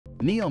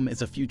NEOM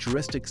is a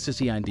futuristic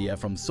city idea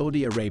from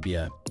Saudi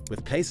Arabia,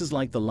 with places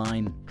like The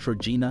Line,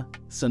 TriNet,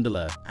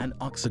 Cinda, and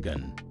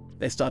Axagon.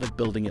 They started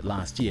building it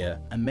last year,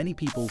 and many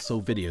people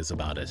saw videos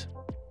about it.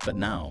 But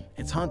now,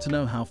 it's hard to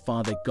know how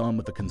far they've gone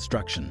with the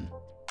construction.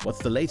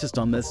 What's the latest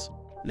on this?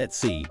 Let's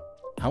see.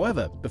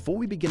 However, before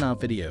we begin our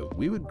video,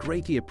 we would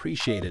greatly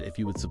appreciate it if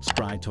you would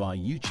subscribe to our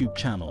YouTube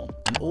channel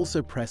and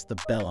also press the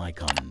bell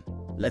icon.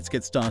 Let's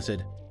get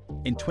started.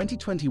 In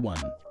 2021,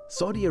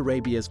 Saudi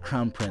Arabia's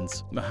Crown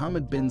Prince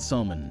Mohammed bin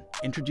Salman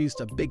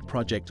introduced a big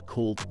project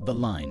called The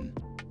Line.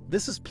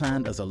 This is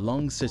planned as a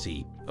long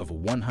city over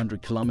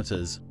 100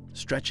 kilometers,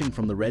 stretching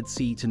from the Red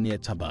Sea to near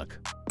Tabuk.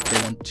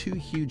 They want two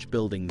huge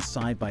buildings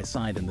side by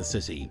side in the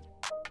city.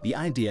 The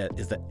idea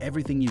is that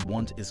everything you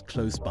want is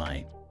close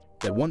by.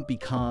 There won't be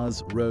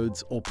cars,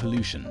 roads, or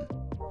pollution.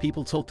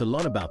 People talked a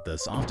lot about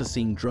this after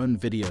seeing drone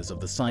videos of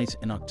the site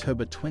in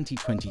October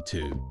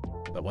 2022.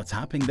 But what's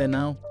happening there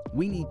now?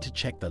 We need to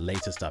check the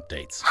latest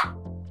updates.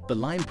 The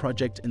Line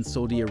project in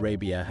Saudi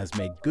Arabia has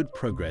made good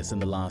progress in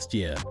the last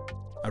year.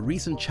 A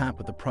recent chat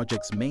with the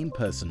project's main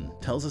person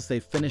tells us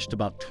they've finished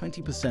about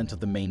 20%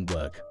 of the main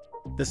work.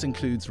 This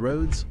includes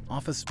roads,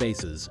 office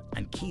spaces,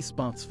 and key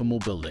spots for more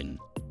building.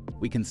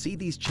 We can see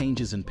these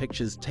changes in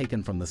pictures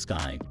taken from the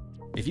sky.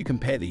 If you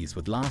compare these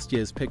with last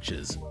year's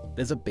pictures,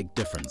 there's a big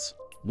difference.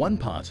 One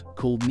part,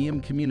 called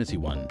NEOM Community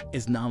 1,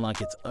 is now like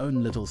its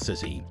own little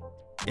city.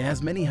 It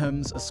has many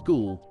homes, a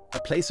school, a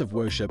place of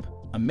worship,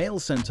 a mail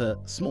center,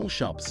 small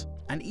shops,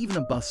 and even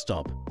a bus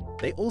stop.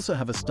 They also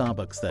have a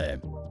Starbucks there.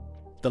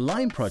 The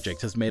Line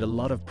project has made a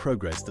lot of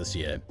progress this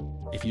year.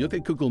 If you look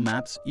at Google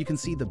Maps, you can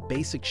see the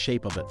basic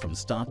shape of it from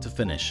start to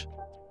finish.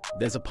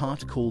 There's a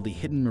part called the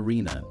Hidden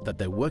Marina that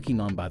they're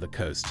working on by the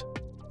coast.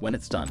 When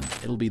it's done,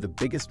 it'll be the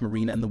biggest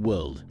marina in the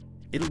world.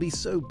 It'll be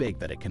so big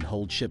that it can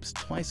hold ships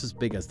twice as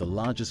big as the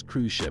largest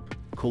cruise ship,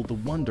 called the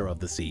Wonder of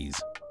the Seas.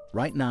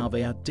 Right now,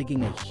 they are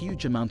digging a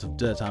huge amount of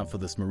dirt out for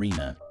this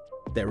marina.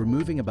 They're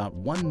removing about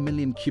 1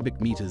 million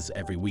cubic meters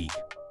every week.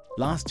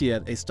 Last year,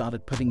 they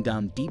started putting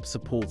down deep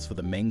supports for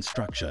the main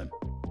structure.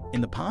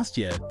 In the past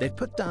year, they've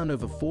put down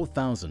over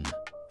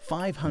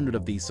 4,500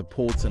 of these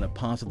supports in a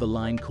part of the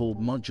line called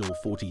Module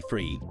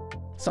 43.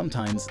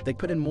 Sometimes, they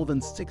put in more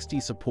than 60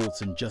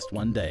 supports in just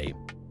one day,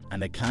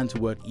 and they plan to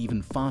work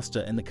even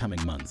faster in the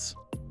coming months.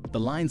 The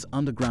line's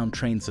underground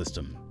train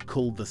system,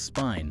 called the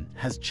Spine,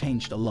 has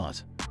changed a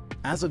lot.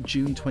 As of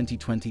June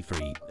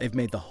 2023, they've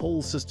made the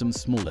whole system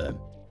smaller.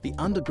 The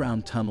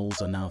underground tunnels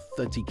are now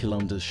 30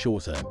 kilometers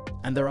shorter,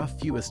 and there are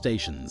fewer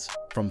stations,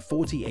 from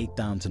 48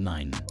 down to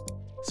 9.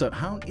 So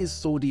how is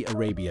Saudi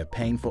Arabia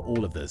paying for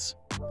all of this?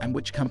 And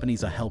which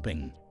companies are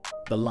helping?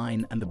 The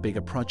Line and the bigger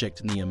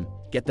project NEOM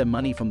get their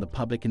money from the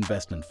Public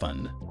Investment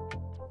Fund.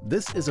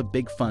 This is a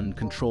big fund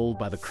controlled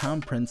by the Crown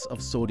Prince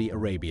of Saudi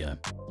Arabia.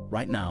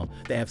 Right now,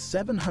 they have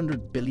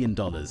 $700 billion,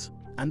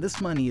 and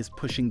this money is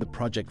pushing the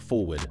project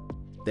forward.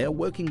 They are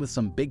working with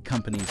some big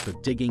companies for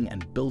digging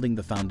and building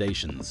the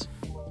foundations.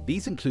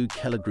 These include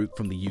Keller Group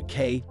from the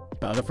UK,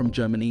 Bauer from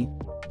Germany,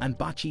 and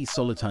Bachi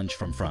Solitange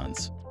from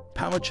France.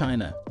 Power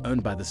China,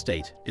 owned by the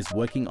state, is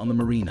working on the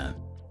marina,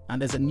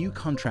 and there's a new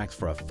contract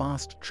for a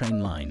fast train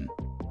line.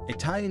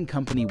 Italian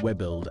company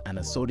Webuild and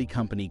a Saudi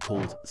company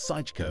called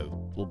Sigco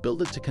will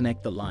build it to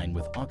connect the line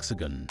with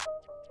Axagon.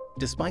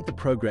 Despite the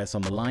progress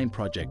on the Line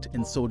project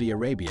in Saudi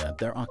Arabia,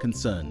 there are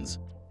concerns.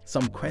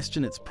 Some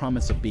question its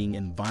promise of being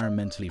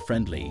environmentally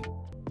friendly.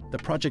 The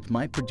project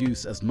might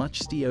produce as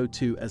much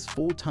CO2 as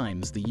 4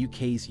 times the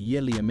UK's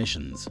yearly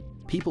emissions.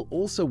 People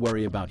also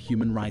worry about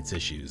human rights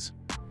issues.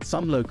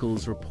 Some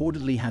locals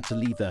reportedly had to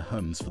leave their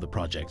homes for the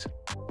project.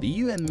 The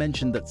UN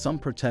mentioned that some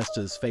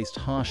protesters faced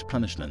harsh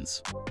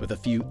punishments, with a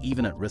few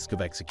even at risk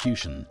of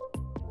execution.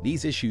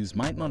 These issues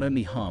might not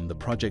only harm the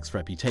project's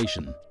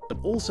reputation, but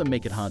also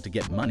make it hard to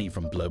get money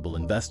from global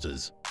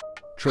investors.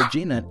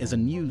 TriNet is a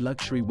new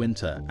luxury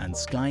winter and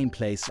skiing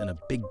place in a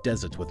big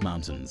desert with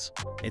mountains.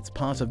 It's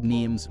part of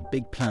NEOM's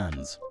big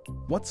plans.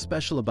 What's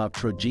special about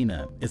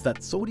TriNet is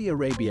that Saudi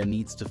Arabia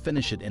needs to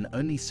finish it in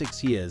only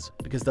 6 years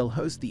because they'll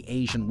host the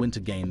Asian Winter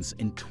Games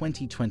in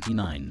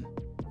 2029.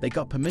 They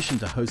got permission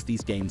to host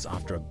these games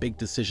after a big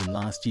decision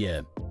last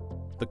year.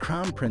 The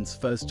Crown Prince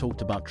first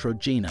talked about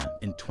TriNet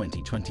in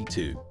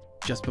 2022,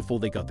 just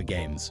before they got the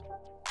games.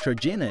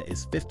 TriNet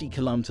is 50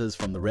 kilometers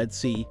from the Red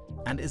Sea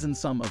and is in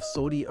some of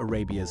Saudi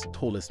Arabia's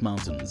tallest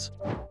mountains.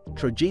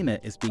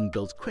 TriNet is being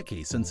built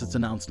quickly since its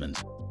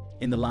announcement.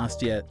 In the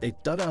last year, they've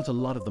dug out a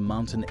lot of the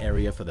mountain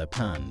area for their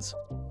plans.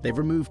 They've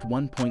removed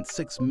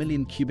 1.6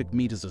 million cubic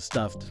meters of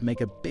stuff to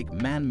make a big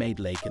man-made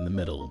lake in the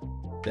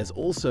middle. There's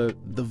also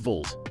the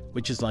Vault,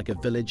 which is like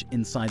a village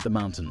inside the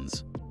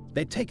mountains.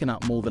 They've taken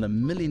out more than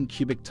 1 million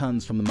cubic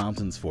tons from the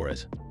mountains for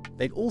it.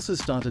 They've also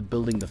started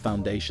building the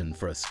foundation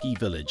for a ski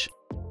village.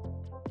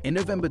 In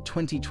November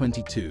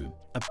 2022,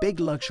 a big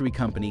luxury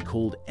company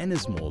called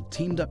Ennismore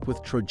teamed up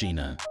with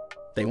TriNet.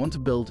 They want to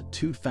build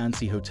 2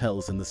 fancy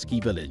hotels in the ski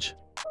village.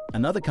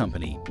 Another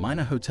company,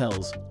 Minor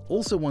Hotels,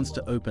 also wants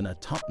to open a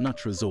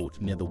top-notch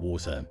resort near the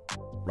water.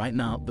 Right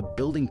now, the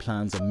building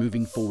plans are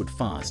moving forward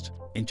fast.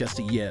 In just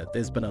a year,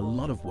 there's been a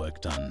lot of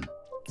work done.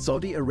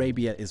 Saudi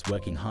Arabia is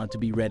working hard to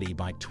be ready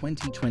by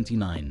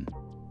 2029.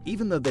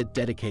 Even though they're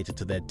dedicated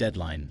to their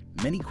deadline,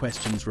 many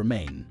questions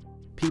remain.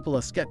 People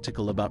are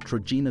skeptical about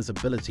Trojana's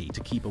ability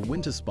to keep a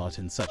winter spot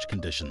in such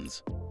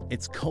conditions.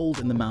 It's cold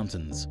in the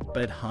mountains,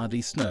 but it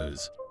hardly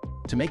snows.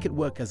 To make it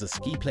work as a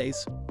ski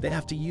place, they'd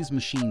have to use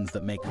machines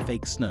that make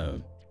fake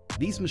snow.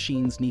 These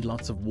machines need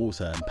lots of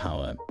water and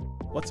power.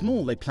 What's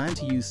more, they plan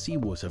to use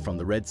seawater from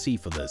the Red Sea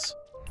for this.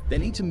 They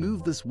need to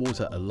move this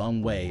water a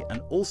long way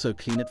and also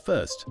clean it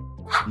first.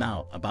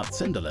 Now, about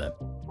Cinda.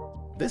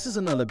 This is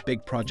another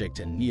big project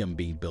in NEOM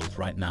being built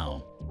right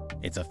now.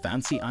 It's a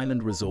fancy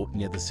island resort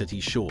near the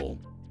city's shore.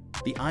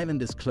 The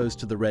island is close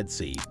to the Red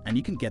Sea, and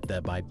you can get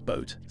there by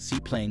boat,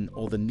 seaplane,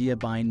 or the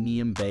nearby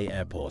NEOM Bay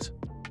Airport.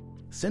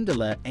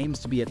 Cinda aims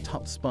to be a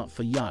top spot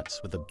for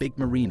yachts with a big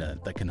marina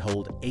that can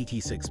hold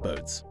 86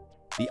 boats.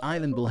 The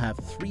island will have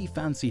 3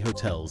 fancy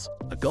hotels,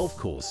 a golf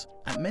course,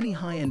 and many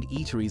high-end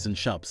eateries and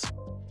shops.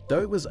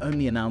 Though it was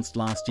only announced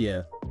last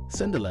year,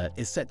 Cinda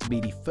is set to be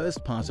the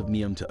first part of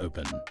NEOM to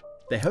open.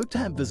 They hope to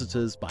have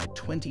visitors by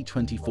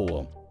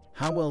 2024.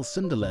 How well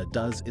Cinda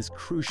does is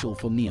crucial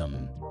for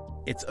NEOM.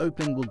 Its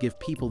opening will give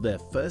people their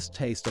first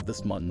taste of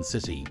this modern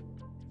city.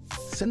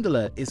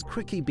 Cinda is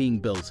quickly being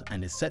built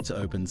and is set to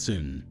open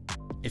soon.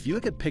 If you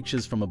look at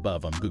pictures from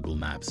above on Google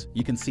Maps,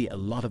 you can see a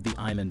lot of the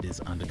island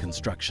is under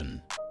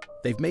construction.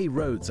 They've made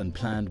roads and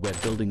planned where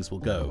buildings will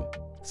go.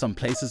 Some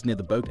places near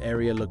the boat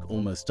area look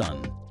almost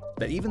done.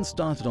 They even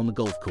started on the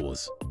golf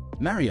course.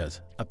 Marriott,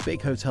 a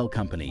big hotel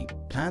company,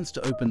 plans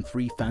to open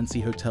 3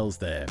 fancy hotels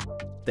there.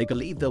 They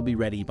believe they'll be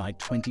ready by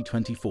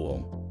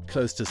 2024.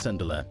 Close to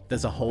Cinda,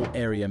 there's a whole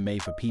area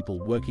made for people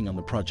working on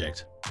the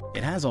project.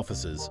 It has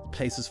offices,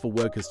 places for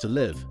workers to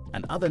live,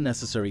 and other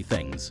necessary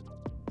things.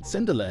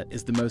 Cinda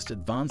is the most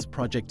advanced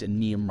project in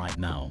NEOM right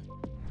now.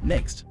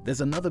 Next,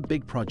 there's another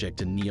big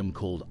project in NEOM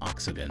called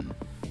Axagon.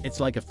 It's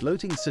like a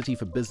floating city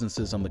for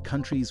businesses on the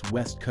country's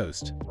west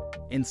coast.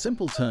 In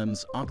simple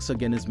terms,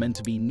 Axagon is meant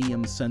to be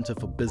NEOM's center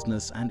for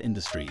business and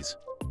industries.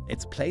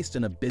 It's placed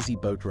in a busy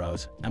boat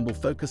route and will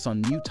focus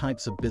on new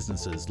types of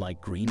businesses like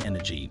green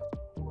energy.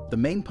 The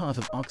main part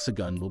of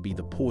Axagon will be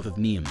the port of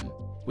NEOM,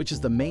 which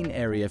is the main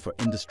area for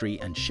industry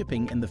and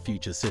shipping in the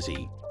future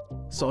city.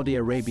 Saudi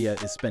Arabia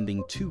is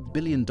spending $2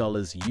 billion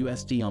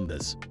USD on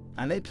this,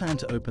 and they plan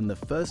to open the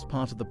first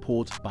part of the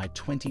port by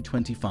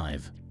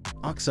 2025.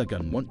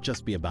 Axagon won't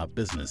just be about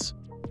business.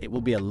 It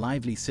will be a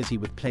lively city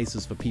with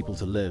places for people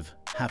to live,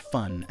 have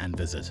fun, and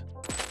visit.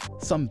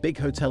 Some big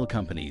hotel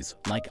companies,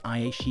 like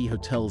Aishi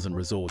Hotels and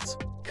Resorts,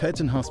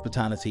 Curtin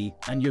Hospitality,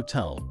 and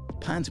Yotel,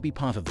 plan to be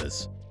part of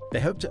this. They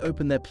hope to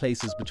open their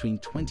places between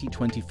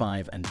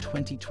 2025 and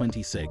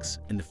 2026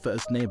 in the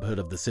first neighborhood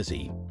of the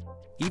city.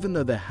 Even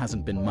though there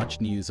hasn't been much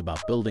news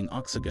about building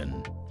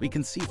Axagon, we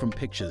can see from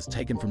pictures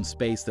taken from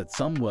space that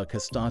some work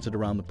has started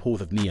around the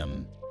port of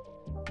NEOM.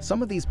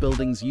 Some of these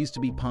buildings used to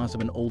be part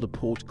of an older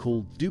port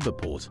called Dubai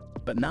Port,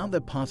 but now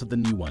they're part of the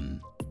new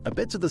one. A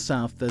bit to the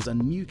south, there's a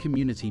new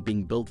community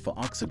being built for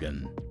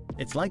Axagon.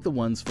 It's like the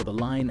ones for the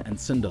Line and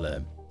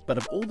Cinda, but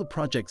of all the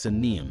projects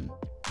in NEOM,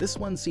 this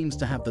one seems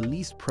to have the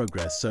least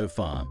progress so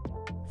far.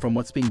 From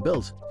what's being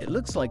built, it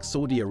looks like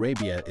Saudi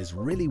Arabia is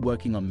really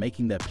working on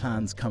making their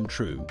plans come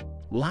true.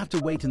 We'll have to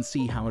wait and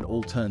see how it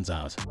all turns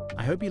out.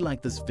 I hope you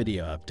liked this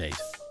video update.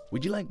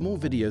 Would you like more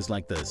videos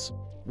like this?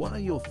 What are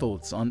your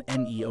thoughts on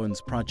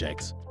NEOM's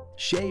projects?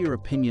 Share your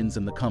opinions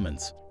in the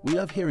comments. We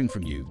love hearing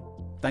from you.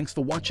 Thanks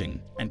for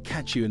watching, and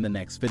catch you in the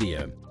next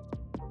video.